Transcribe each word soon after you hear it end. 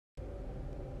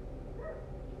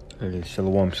Hey,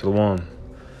 shalom, shalom.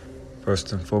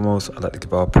 First and foremost, I'd like to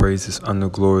give all praises, honor,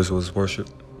 glories, was worship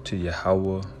to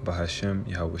Yahweh, Bahashem,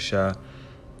 Yahweh Shah,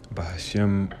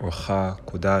 Bahashem, Rucha,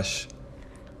 Kodash,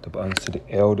 the honors to the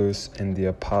elders and the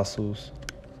apostles.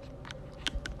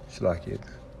 Shalakit.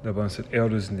 The honors to the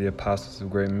elders and the apostles of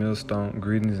Great Millstone,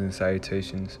 greetings and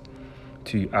salutations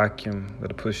to you, Akim, that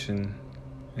are pushing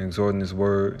and exhorting this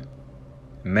word,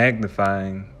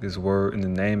 magnifying this word in the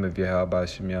name of Yahweh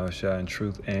Bahashem Yahushua in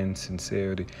truth and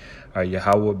sincerity.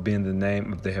 Yahweh being the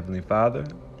name of the Heavenly Father,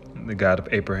 the God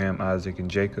of Abraham, Isaac,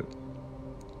 and Jacob,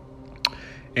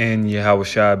 and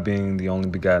Yahushua being the only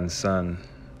begotten Son,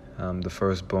 the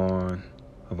firstborn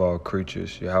of all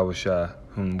creatures, Yahushua,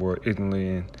 whom were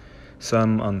ignorantly and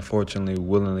some unfortunately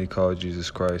willingly called Jesus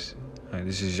Christ.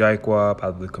 This is Jaikwab out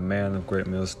of the command of Great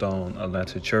Millstone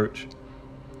Atlanta Church.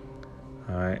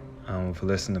 For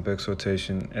lesson of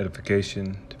exhortation,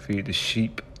 edification, to feed the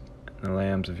sheep and the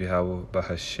lambs of Yahweh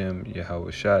Bahashem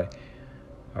Yahweh Shai.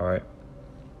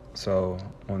 So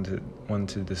wanted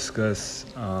to discuss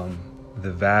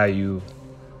the value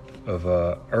of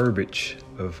herbage,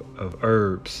 of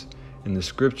herbs in the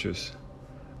scriptures.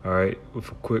 With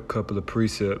a quick couple of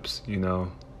precepts,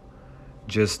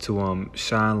 just to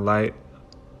shine light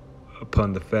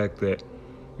upon the fact that,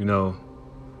 the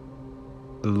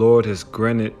Lord has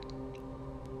granted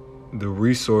the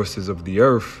resources of the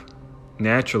earth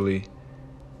naturally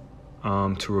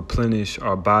to replenish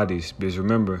our bodies. Because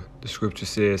remember, the scripture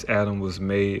says Adam was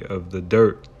made of the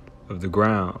dirt of the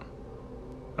ground.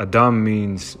 Adam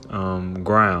means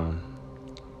ground.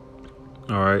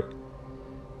 All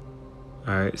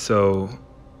right. So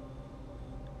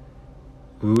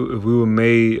if we were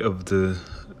made of the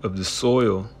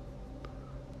soil,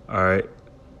 all right,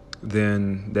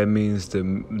 then that means the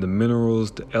minerals,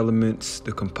 the elements,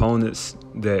 the components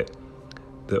that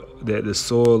the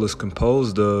soil is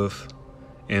composed of,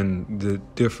 and the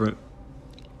different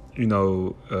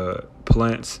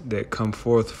plants that come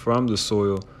forth from the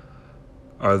soil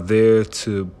are there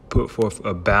to put forth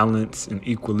a balance and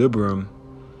equilibrium,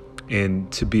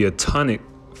 and to be a tonic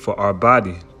for our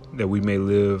body, that we may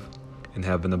live and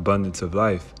have an abundance of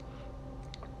life.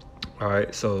 All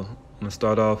right, so I'm gonna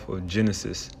start off with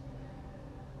Genesis.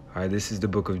 All right, this is the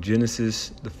book of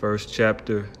Genesis, the first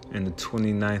chapter and the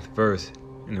 29th verse.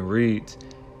 And it reads,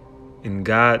 "And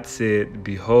God said,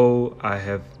 Behold, I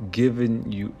have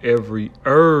given you every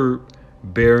herb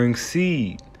bearing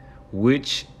seed,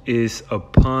 which is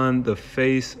upon the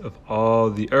face of all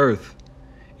the earth,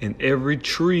 and every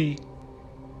tree,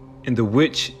 in the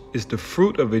which is the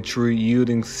fruit of a tree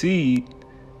yielding seed,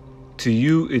 to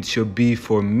you it shall be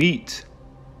for meat."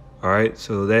 All right,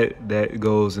 so that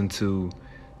goes into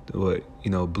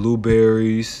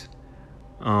blueberries,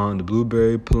 the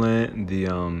blueberry plant, the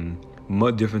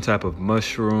different type of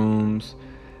mushrooms,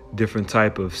 different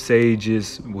type of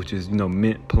sages, which is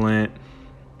mint plant,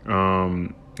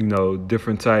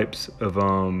 different types of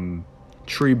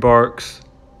tree barks.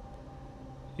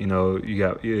 You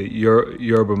got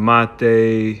yerba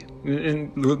mate,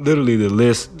 and literally the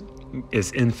list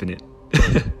is infinite.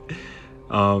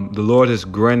 The Lord has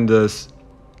granted us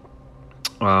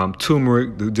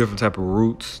turmeric, the different type of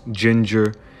roots,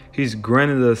 ginger. He's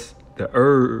granted us the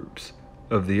herbs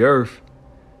of the earth,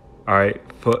 all right,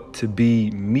 to be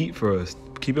meat for us.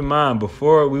 Keep in mind,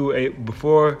 before we were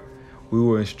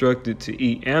instructed to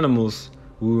eat animals,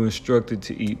 we were instructed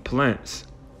to eat plants.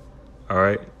 All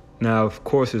right. Now, of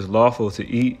course, it's lawful to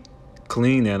eat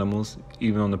clean animals,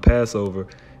 even on the Passover.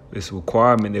 It's a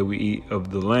requirement that we eat of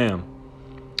the lamb.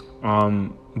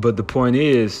 But the point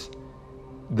is,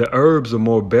 the herbs are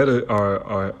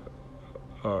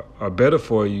better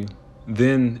for you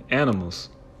than animals,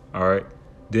 all right,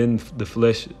 than the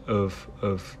flesh of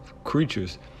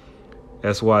creatures.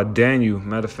 That's why Daniel,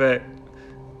 matter of fact,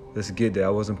 let's get that. I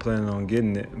wasn't planning on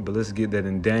getting it, but let's get that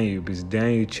in Daniel, because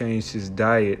Daniel changed his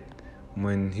diet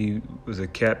when he was a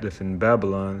captive in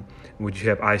Babylon, which you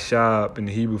have Ishab in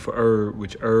the Hebrew for herb,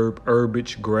 which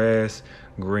herbage, grass,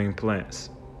 green plants.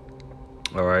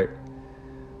 All right.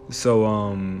 So,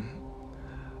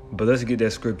 but let's get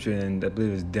that scripture in. I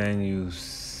believe it's Daniel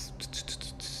 5.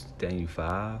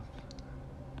 I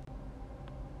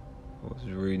was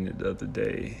reading it the other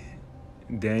day.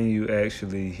 Daniel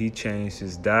he changed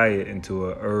his diet into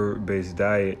a herb-based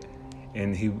diet,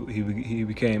 and he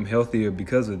became healthier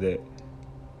because of that.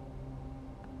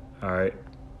 All right.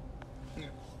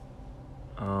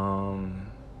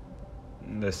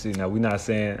 Let's see. Now, I'm not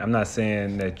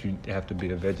saying that you have to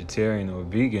be a vegetarian or a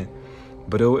vegan,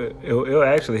 but it'll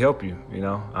actually help you.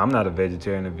 I'm not a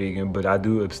vegetarian or vegan, but I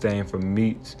do abstain from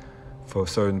meats for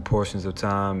certain portions of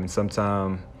time, and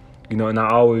sometimes And I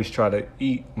always try to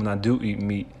eat, when I do eat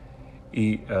meat,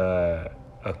 eat a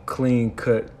clean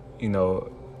cut,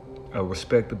 a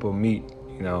respectable meat,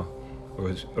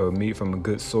 or meat from a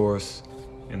good source,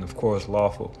 and of course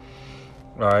lawful.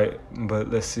 All right, but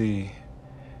let's see.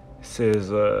 It says,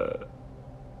 no,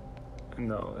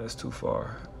 that's too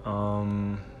far.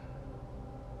 I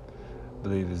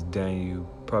believe it's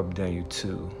probably Daniel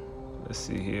 2. Let's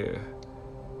see here.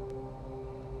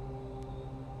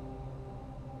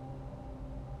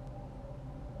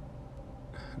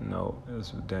 No, it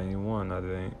was Daniel 1, I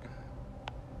think.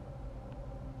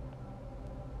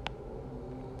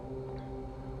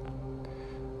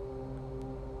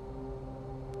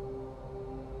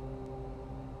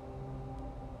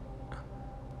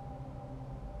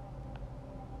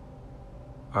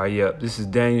 All right, yeah, this is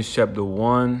Daniel chapter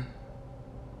 1.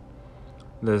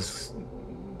 Let's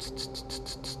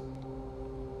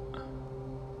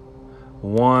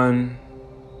 1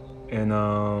 and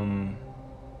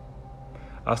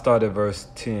I'll start at verse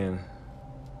 10.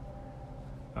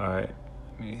 All right,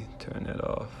 let me turn that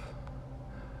off.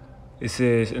 It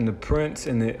says, "And the prince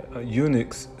and the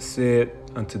eunuchs said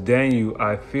unto Daniel,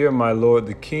 I fear my lord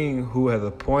the king, who hath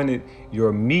appointed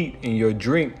your meat and your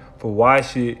drink. For why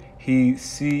should he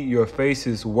see your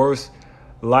faces worse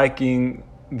liking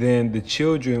than the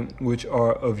children which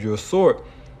are of your sort?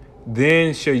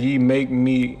 Then shall ye make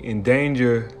me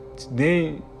endanger.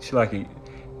 Then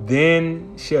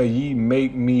shall ye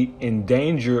make me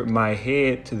endanger my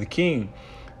head to the king."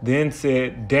 Then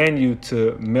said Daniel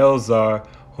to Melzar,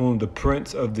 whom the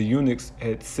prince of the eunuchs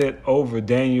had set over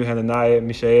Daniel, Hananiah,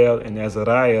 Mishael, and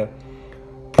Azariah,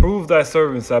 "Prove thy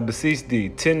servants, I beseech thee,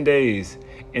 10 days,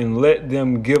 and let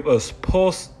them give us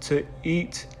pulse to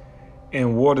eat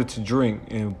and water to drink."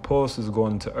 And pulse is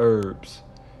going into herbs.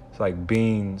 It's like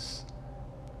beans,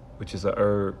 which is a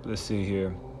herb. Let's see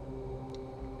here.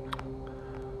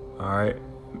 All right.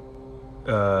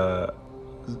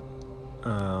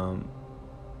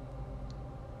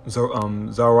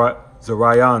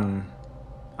 Zarayan.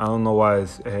 I don't know why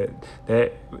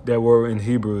that word in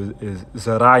Hebrew is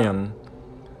Zarayan.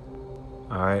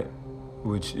 All right,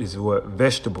 which is what?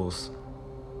 Vegetables.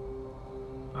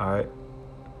 All right,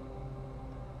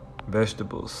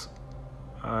 vegetables.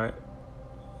 All right,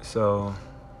 so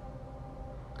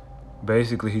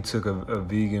basically he took a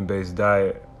vegan-based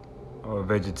diet or a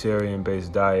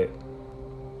vegetarian-based diet.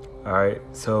 All right,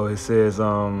 so it says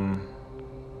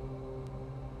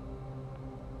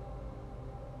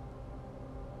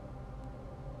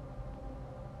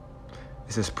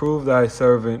it says, "Prove thy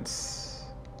servants."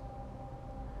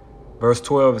 Verse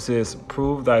 12, it says,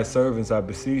 "Prove thy servants, I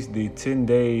beseech thee, 10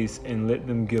 days, and let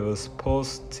them give us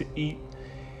pulse to eat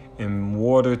and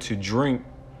water to drink.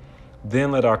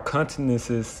 Then let our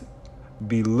countenances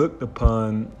be looked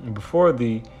upon before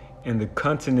thee, and the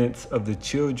countenance of the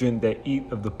children that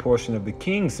eat of the portion of the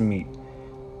king's meat.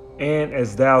 And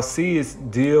as thou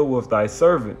seest, deal with thy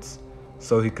servants."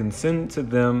 So he consented to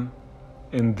them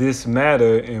in this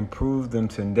matter, and proved them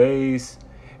 10 days.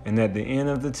 And at the end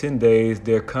of the 10 days,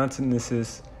 their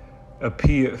countenances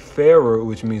appeared fairer,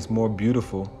 which means more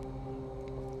beautiful,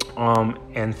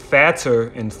 and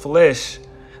fatter in flesh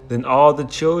than all the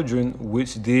children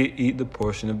which did eat the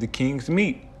portion of the king's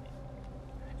meat.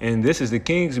 And this is the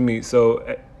king's meat. So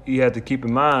you have to keep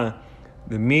in mind,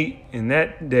 the meat in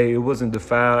that day, it wasn't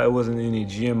defiled. It wasn't any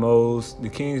GMOs. The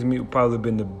king's meat would probably have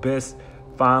been the best,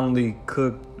 finely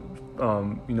cooked,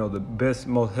 the best,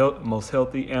 most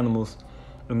healthy animals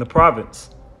in the province,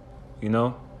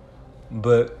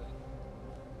 But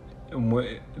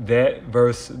that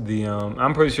verse,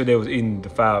 I'm pretty sure they was eating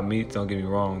defiled meats. Don't get me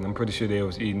wrong. I'm pretty sure they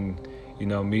was eating,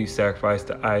 meat sacrificed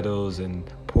to idols and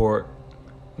pork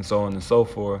and so on and so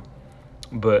forth.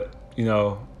 But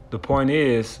the point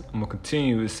is, I'm gonna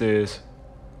continue. It says.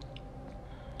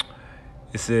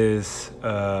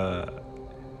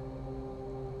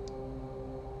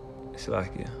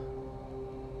 Slovakia.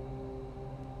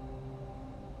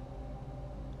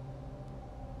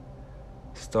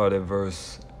 Start at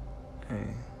verse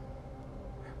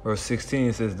 16.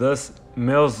 It says, "Thus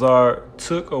Melzar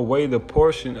took away the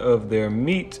portion of their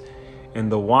meat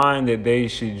and the wine that they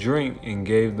should drink, and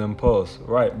gave them pulse."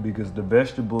 Right, because the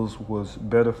vegetables was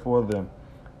better for them,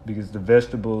 because the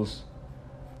vegetables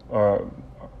are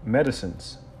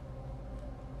medicines.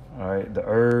 All right, the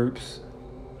herbs,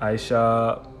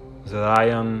 Aisha,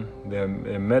 Zarayan, they're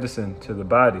medicine to the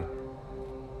body.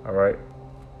 All right.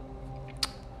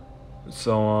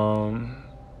 So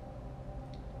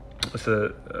it's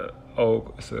an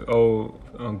old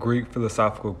Greek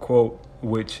philosophical quote,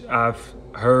 which I've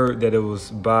heard that it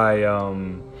was by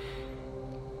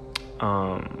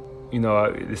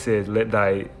it says, let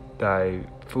thy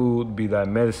food be thy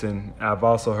medicine. I've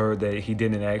also heard that he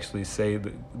didn't actually say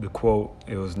the quote.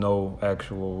 It was no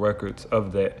actual records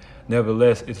of that.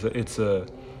 Nevertheless, it's a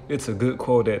good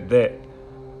quote at that.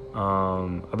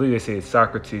 I believe they say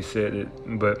Socrates said it,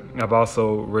 but I've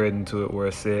also read into it where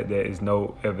it said there is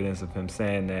no evidence of him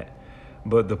saying that.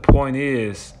 But the point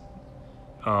is,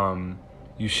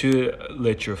 you should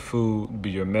let your food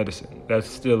be your medicine. That's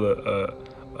still a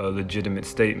legitimate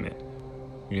statement,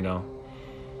 you know.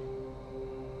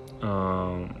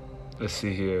 Let's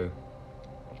see here.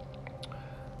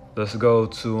 Let's go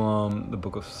to the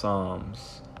book of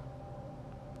Psalms.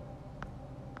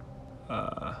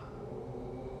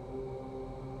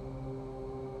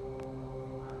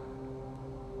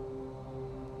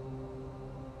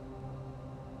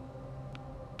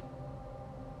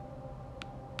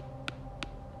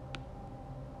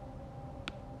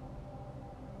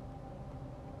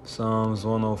 Psalms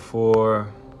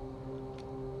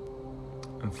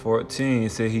 104:14.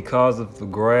 It said, he causeth the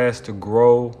grass to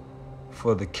grow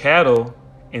for the cattle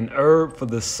and herb for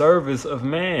the service of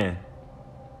man.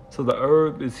 So the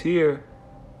herb is here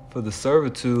for the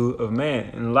servitude of man.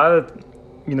 And a lot of,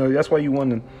 that's why you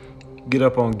want to get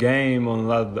up on game on a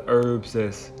lot of the herbs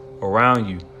that's around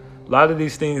you. A lot of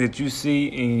these things that you see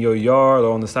in your yard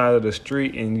or on the side of the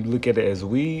street and you look at it as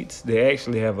weeds, they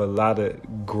actually have a lot of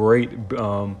great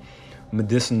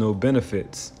medicinal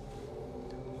benefits.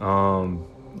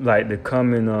 Like the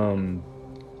common,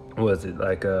 you'll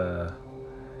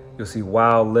see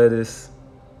wild lettuce,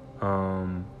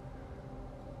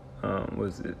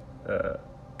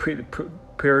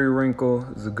 periwinkle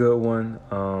is a good one.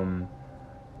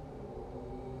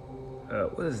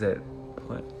 What is that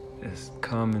plant? It's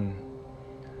common.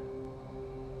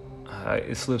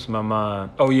 It slips my mind.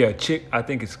 Oh yeah, I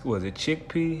think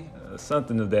chickpea?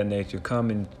 Something of that nature.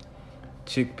 Common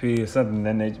chickpea or something of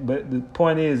that nature. But the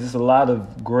point is, there's a lot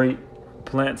of great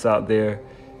plants out there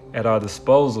at our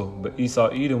disposal. But Esau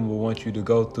Edom will want you to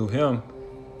go through him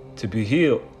to be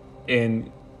healed,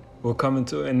 and we're coming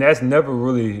to, and that's never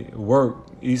really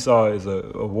worked. Esau is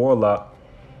a warlock,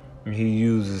 and he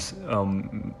uses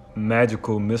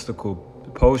magical, mystical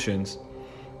potions.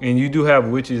 And you do have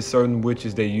certain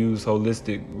witches that use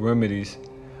holistic remedies,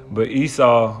 but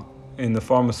Esau in the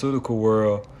pharmaceutical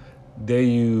world, they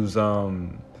use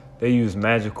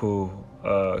magical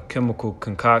chemical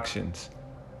concoctions,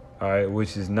 all right,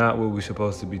 which is not what we're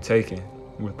supposed to be taking.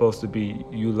 We're supposed to be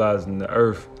utilizing the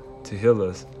earth to heal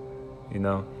us,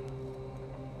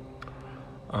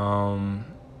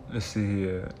 Let's see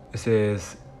here. It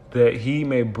says that he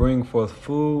may bring forth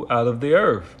food out of the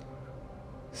earth.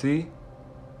 See?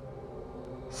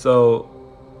 So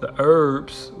the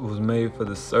herbs was made for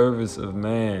the service of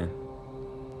man.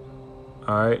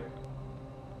 All right.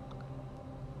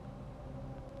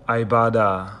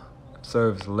 Ibadah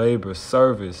serves labor,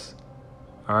 service.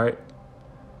 All right.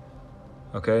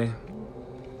 Okay.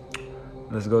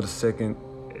 Let's go to 2nd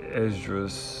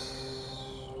Esdras.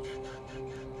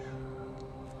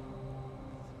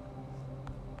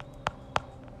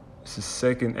 This is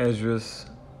 2nd Esdras,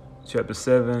 chapter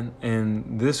 7, and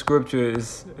this scripture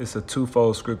is a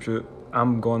twofold scripture.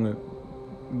 I'm going to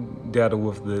gather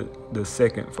with the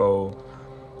second fold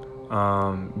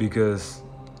because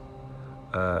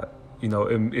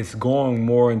it's going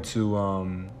more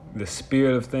into the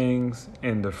spirit of things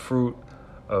and the fruit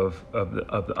of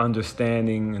the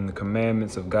understanding and the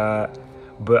commandments of God,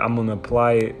 but I'm going to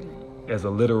apply it as a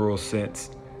literal sense,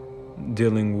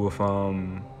 dealing with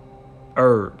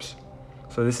herbs.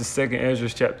 So this is 2nd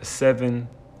Esdras chapter 7,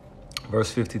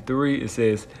 verse 53. It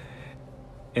says,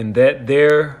 and that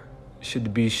there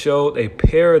should be showed a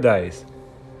paradise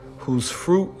whose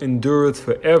fruit endureth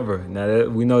forever. Now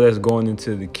that we know that's going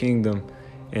into the kingdom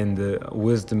and the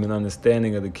wisdom and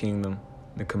understanding of the kingdom,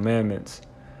 the commandments,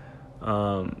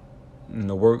 and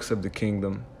the works of the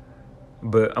kingdom.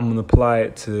 But I'm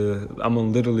going to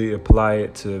literally apply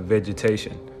it to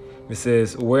vegetation. It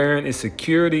says, wherein is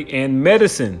security and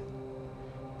medicine.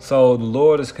 So the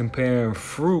Lord is comparing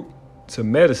fruit to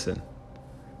medicine.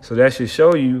 So that should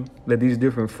show you that these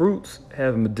different fruits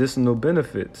have medicinal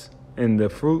benefits, and the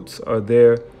fruits are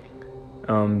there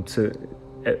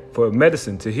for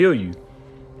medicine, to heal you.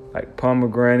 Like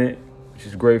pomegranate, which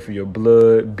is great for your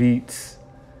blood, beets,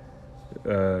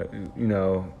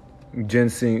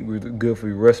 ginseng, good for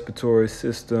your respiratory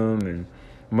system, and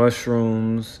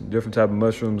mushrooms, different type of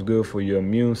mushrooms, good for your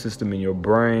immune system and your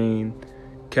brain.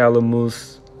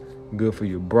 Calamus, good for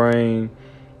your brain.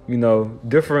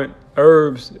 Different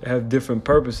herbs have different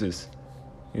purposes,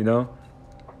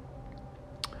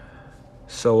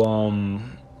 So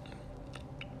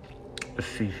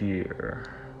let's see here.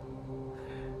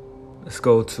 Let's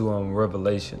go to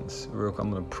Revelations real quick.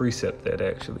 I'm going to precept that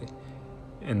actually.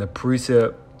 And the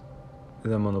precept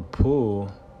that I'm going to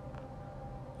pull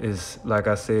is, like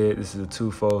I said, this is a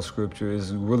twofold scripture. It's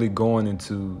really going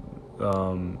into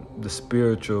the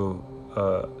spiritual.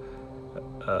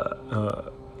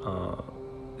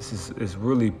 This is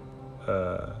really.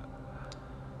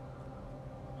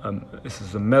 This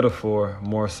is a metaphor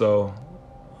more so.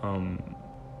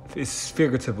 It's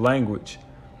figurative language,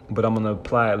 but I'm going to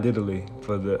apply it literally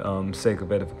for the sake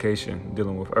of edification,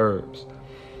 dealing with herbs.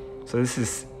 So this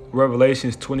is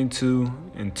Revelations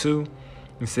 22:2.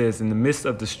 It says, in the midst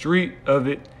of the street of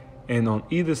it, and on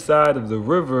either side of the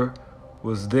river,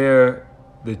 was there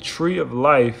the tree of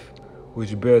life,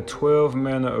 which bare 12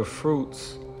 manner of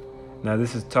fruits. Now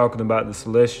this is talking about the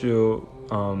celestial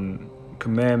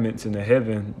commandments in the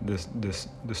heaven,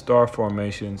 the star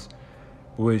formations,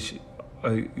 which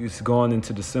is going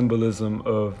into the symbolism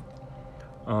of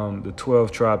the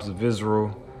 12 tribes of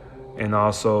Israel and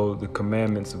also the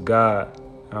commandments of God.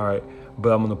 All right,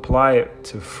 but I'm going to apply it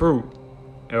to fruit,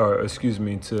 or excuse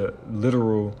me, to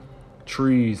literal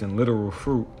trees and literal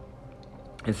fruit.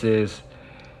 It says,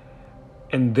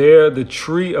 and there the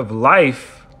tree of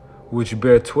life, which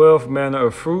bare 12 manner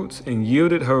of fruits, and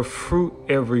yielded her fruit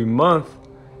every month,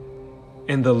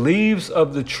 and the leaves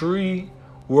of the tree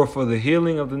were for the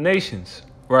healing of the nations.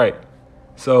 Right.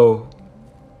 So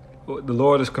the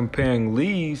Lord is comparing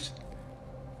leaves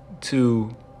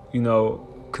to,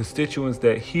 constituents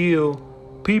that heal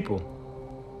people,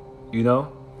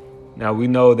 Now we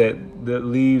know that the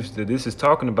leaves that this is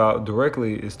talking about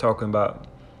directly is talking about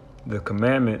the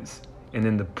commandments, and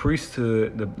then the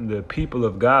priesthood, the people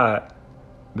of God,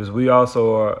 because we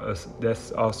also are,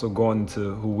 that's also going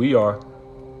into who we are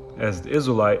as the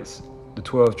Israelites, the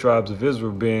 12 tribes of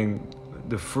Israel being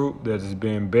the fruit that is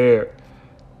being bared.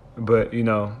 But,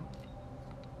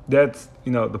 that's,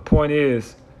 the point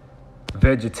is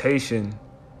vegetation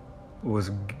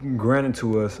was granted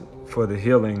to us for the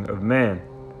healing of man.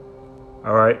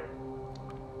 All right.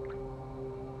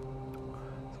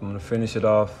 So I'm going to finish it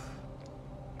off.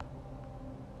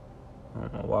 I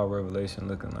don't know why Revelation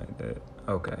looking like that.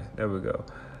 Okay, there we go.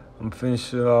 I'm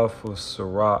finishing it off with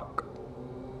Sirach,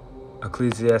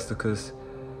 Ecclesiasticus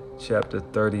chapter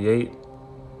 38.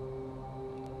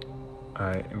 All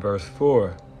right, in verse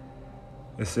 4,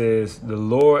 it says, the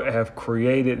Lord hath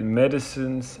created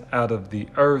medicines out of the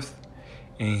earth,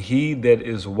 and he that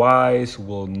is wise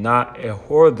will not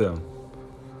abhor them.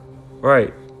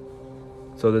 Right.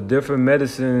 So the different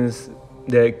medicines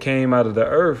that came out of the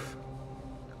earth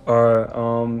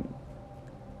the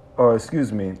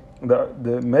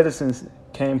medicines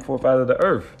came forth out of the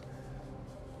earth,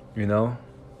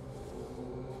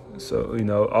 So,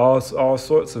 all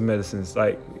sorts of medicines,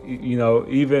 like,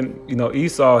 even,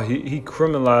 Esau, he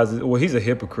criminalizes, well, he's a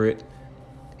hypocrite.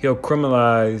 He'll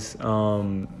criminalize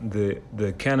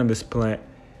the cannabis plant,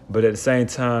 but at the same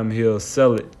time, he'll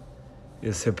sell it.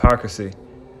 It's hypocrisy.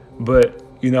 But,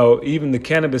 even the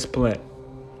cannabis plant,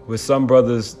 with some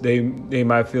brothers, they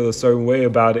might feel a certain way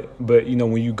about it. But,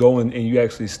 when you go in and you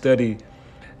actually study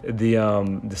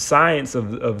the science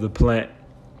of the plant,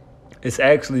 it's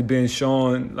actually been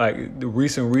shown, like the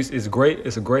recent it's great.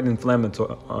 It's a great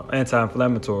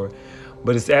anti-inflammatory,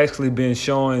 but it's actually been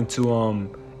shown to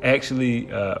actually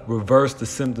reverse the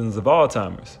symptoms of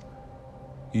Alzheimer's.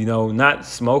 Not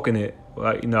smoking it,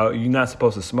 like, you're not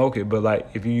supposed to smoke it, but like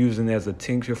if you're using it as a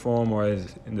tincture form or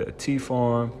as in the tea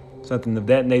form, something of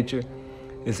that nature,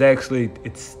 it's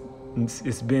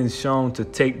been shown to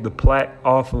take the plaque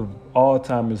off of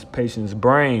Alzheimer's patient's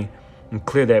brain and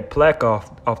clear that plaque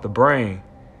off the brain.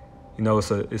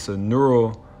 It's a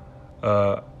neural,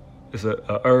 it's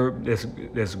a herb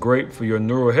that's great for your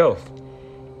neural health.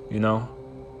 And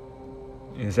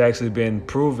it's actually been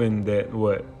proven that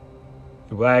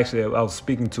I was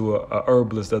speaking to a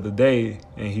herbalist the other day,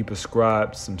 and he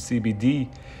prescribed some CBD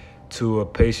to a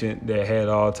patient that had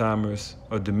Alzheimer's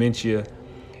or dementia.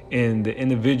 And the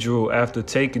individual, after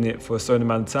taking it for a certain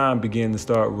amount of time, began to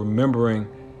start remembering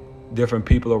different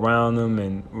people around them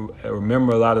and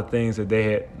remember a lot of things that they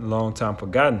had long time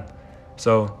forgotten.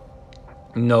 So,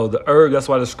 the herb, that's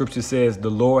why the scripture says, the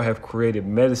Lord hath created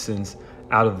medicines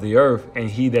out of the earth, and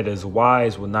he that is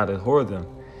wise will not abhor them.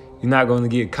 You're not going to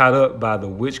get caught up by the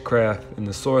witchcraft and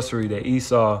the sorcery that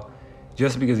Esau,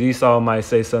 just because Esau might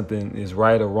say something is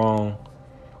right or wrong,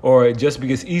 or just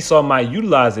because Esau might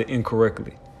utilize it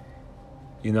incorrectly.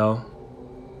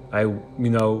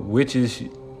 Witches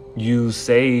use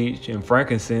sage and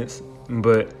frankincense,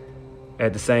 but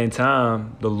at the same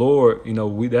time, the Lord,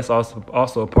 that's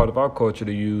also a part of our culture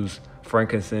to use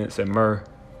frankincense and myrrh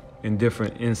and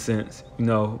different incense,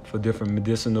 for different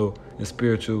medicinal and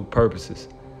spiritual purposes.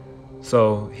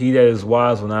 So he that is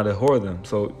wise will not abhor them.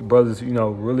 So brothers,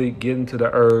 really get into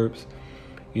the herbs,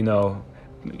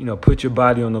 put your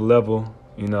body on the level,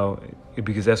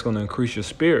 because that's going to increase your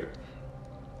spirit,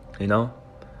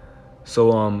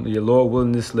 So your Lord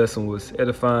willing, this lesson was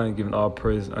edifying, giving all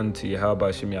praise unto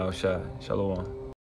Yahweh Shem Yahushai. Shalom.